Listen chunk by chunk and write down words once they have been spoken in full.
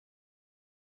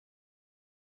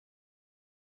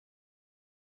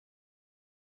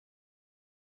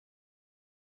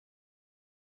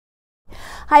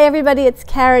Hi everybody, it's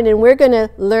Karen and we're going to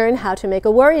learn how to make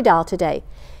a worry doll today.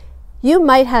 You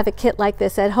might have a kit like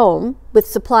this at home with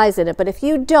supplies in it, but if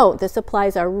you don't, the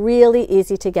supplies are really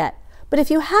easy to get. But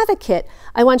if you have a kit,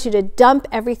 I want you to dump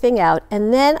everything out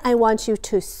and then I want you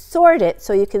to sort it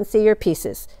so you can see your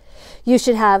pieces. You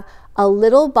should have a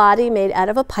little body made out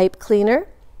of a pipe cleaner.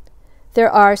 There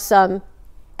are some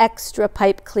extra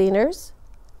pipe cleaners.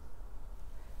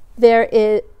 There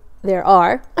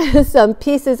are some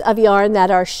pieces of yarn that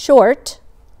are short,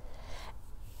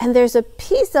 and there's a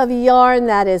piece of yarn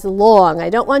that is long.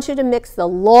 I don't want you to mix the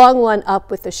long one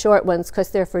up with the short ones because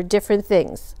they're for different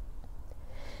things.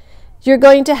 You're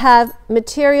going to have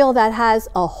material that has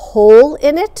a hole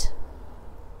in it,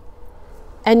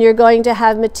 and you're going to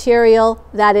have material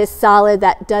that is solid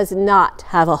that does not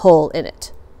have a hole in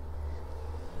it.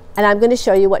 And I'm going to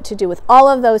show you what to do with all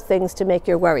of those things to make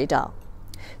your worry doll.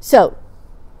 So,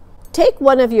 take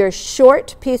one of your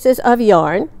short pieces of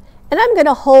yarn, and I'm going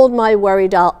to hold my worry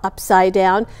doll upside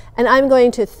down, and I'm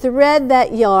going to thread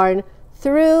that yarn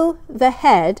through the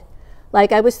head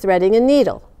like I was threading a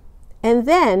needle. And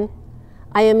then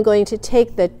I am going to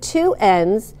take the two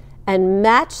ends and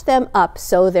match them up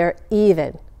so they're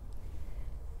even.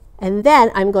 And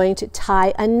then I'm going to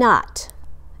tie a knot.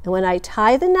 And when I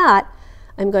tie the knot,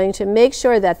 I'm going to make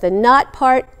sure that the knot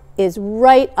part is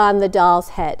right on the doll's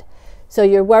head. So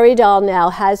your worry doll now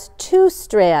has two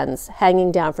strands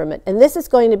hanging down from it, and this is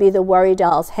going to be the worry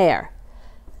doll's hair.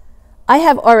 I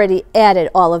have already added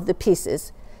all of the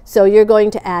pieces, so you're going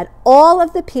to add all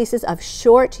of the pieces of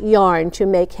short yarn to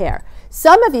make hair.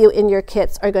 Some of you in your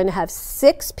kits are going to have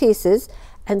 6 pieces,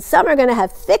 and some are going to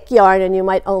have thick yarn and you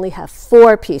might only have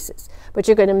 4 pieces. But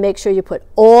you're going to make sure you put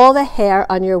all the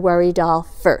hair on your worry doll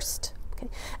first. Okay?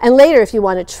 And later if you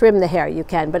want to trim the hair you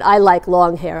can, but I like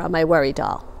long hair on my worry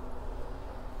doll.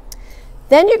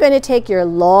 Then you're going to take your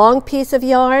long piece of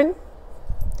yarn.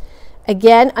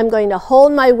 Again, I'm going to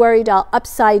hold my worry doll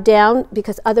upside down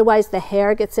because otherwise the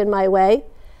hair gets in my way.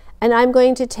 And I'm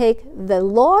going to take the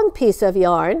long piece of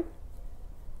yarn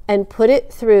and put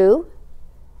it through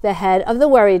the head of the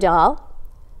worry doll.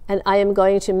 And I am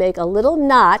going to make a little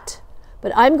knot,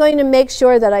 but I'm going to make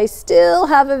sure that I still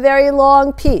have a very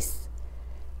long piece.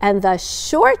 And the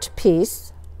short piece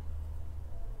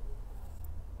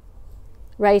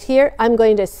right here, I'm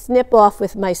going to snip off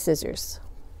with my scissors.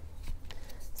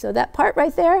 So that part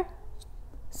right there,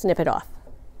 snip it off.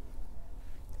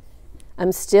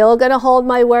 I'm still going to hold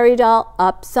my worry doll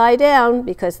upside down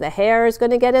because the hair is going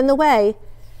to get in the way.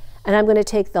 And I'm going to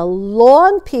take the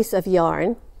long piece of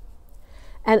yarn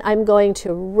and I'm going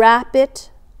to wrap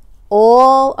it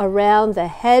all around the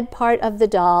head part of the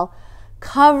doll,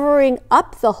 covering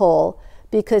up the hole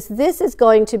because this is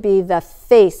going to be the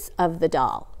face of the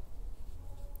doll.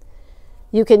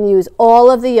 You can use all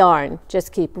of the yarn.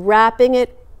 Just keep wrapping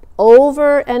it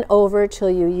over and over till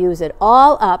you use it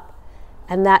all up,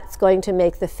 and that's going to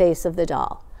make the face of the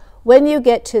doll. When you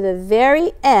get to the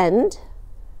very end,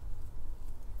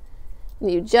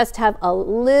 you just have a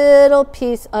little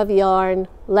piece of yarn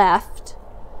left.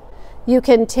 You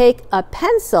can take a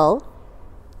pencil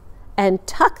and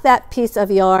tuck that piece of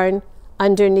yarn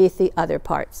underneath the other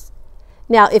parts.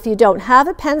 Now, if you don't have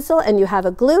a pencil and you have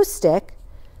a glue stick,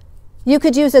 you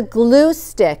could use a glue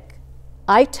stick.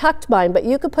 I tucked mine, but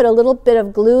you could put a little bit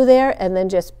of glue there and then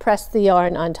just press the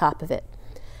yarn on top of it.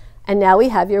 And now we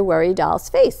have your worry doll's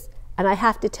face. And I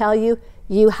have to tell you,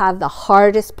 you have the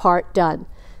hardest part done.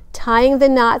 Tying the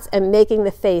knots and making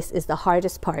the face is the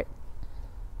hardest part.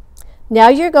 Now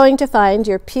you're going to find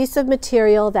your piece of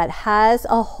material that has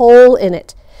a hole in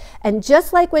it. And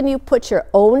just like when you put your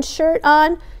own shirt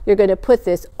on, you're going to put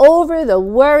this over the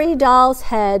worry doll's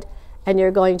head and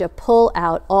you're going to pull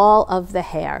out all of the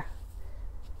hair.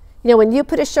 You know, when you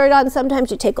put a shirt on, sometimes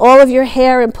you take all of your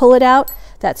hair and pull it out.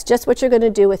 That's just what you're going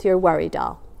to do with your worry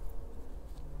doll.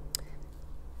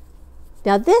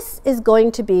 Now this is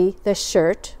going to be the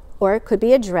shirt, or it could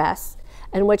be a dress.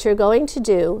 And what you're going to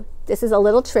do, this is a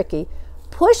little tricky,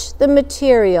 push the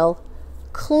material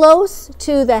close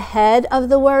to the head of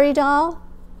the worry doll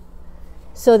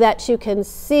so that you can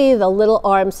see the little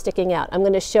arm sticking out. I'm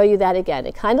going to show you that again.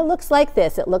 It kind of looks like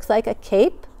this. It looks like a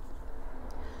cape.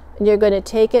 And you're going to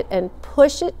take it and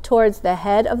push it towards the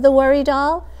head of the worry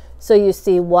doll so you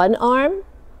see one arm.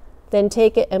 Then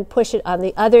take it and push it on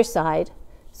the other side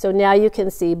so now you can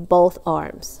see both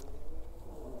arms.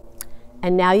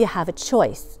 And now you have a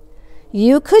choice.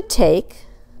 You could take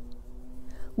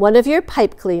one of your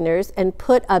pipe cleaners and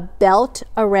put a belt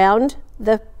around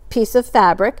the piece of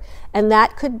fabric, and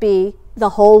that could be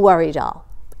the whole worry doll.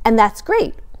 And that's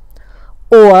great.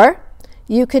 Or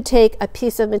you could take a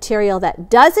piece of material that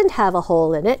doesn't have a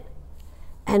hole in it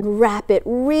and wrap it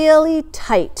really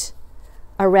tight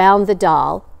around the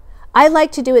doll. I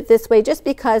like to do it this way just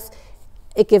because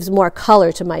it gives more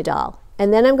color to my doll.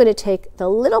 And then I'm going to take the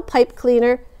little pipe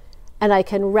cleaner and I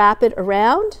can wrap it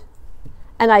around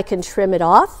and I can trim it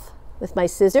off with my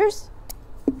scissors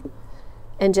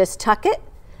and just tuck it.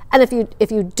 And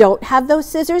if you don't have those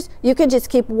scissors, you can just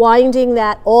keep winding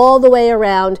that all the way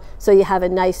around so you have a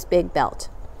nice big belt.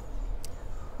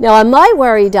 Now on my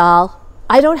worry doll,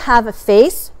 I don't have a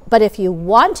face, but if you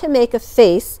want to make a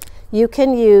face, you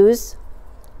can use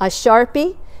a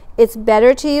Sharpie. It's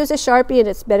better to use a Sharpie and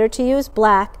it's better to use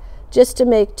black just to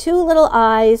make two little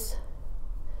eyes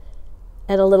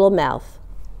and a little mouth.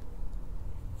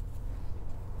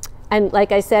 And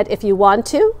like I said, if you want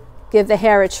to, give the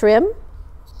hair a trim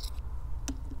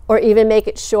or even make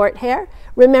it short hair.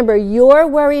 Remember, your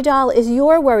worry doll is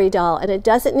your worry doll and it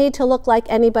doesn't need to look like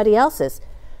anybody else's.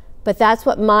 But that's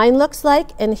what mine looks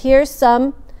like, and here's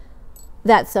some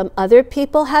that some other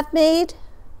people have made.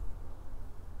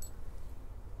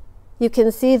 You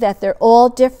can see that they're all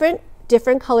different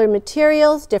color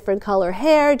materials, different color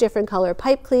hair, different color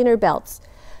pipe cleaner belts.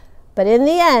 But in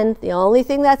the end, the only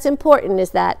thing that's important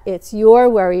is that it's your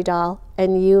worry doll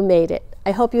and you made it.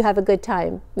 I hope you have a good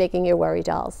time making your worry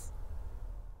dolls.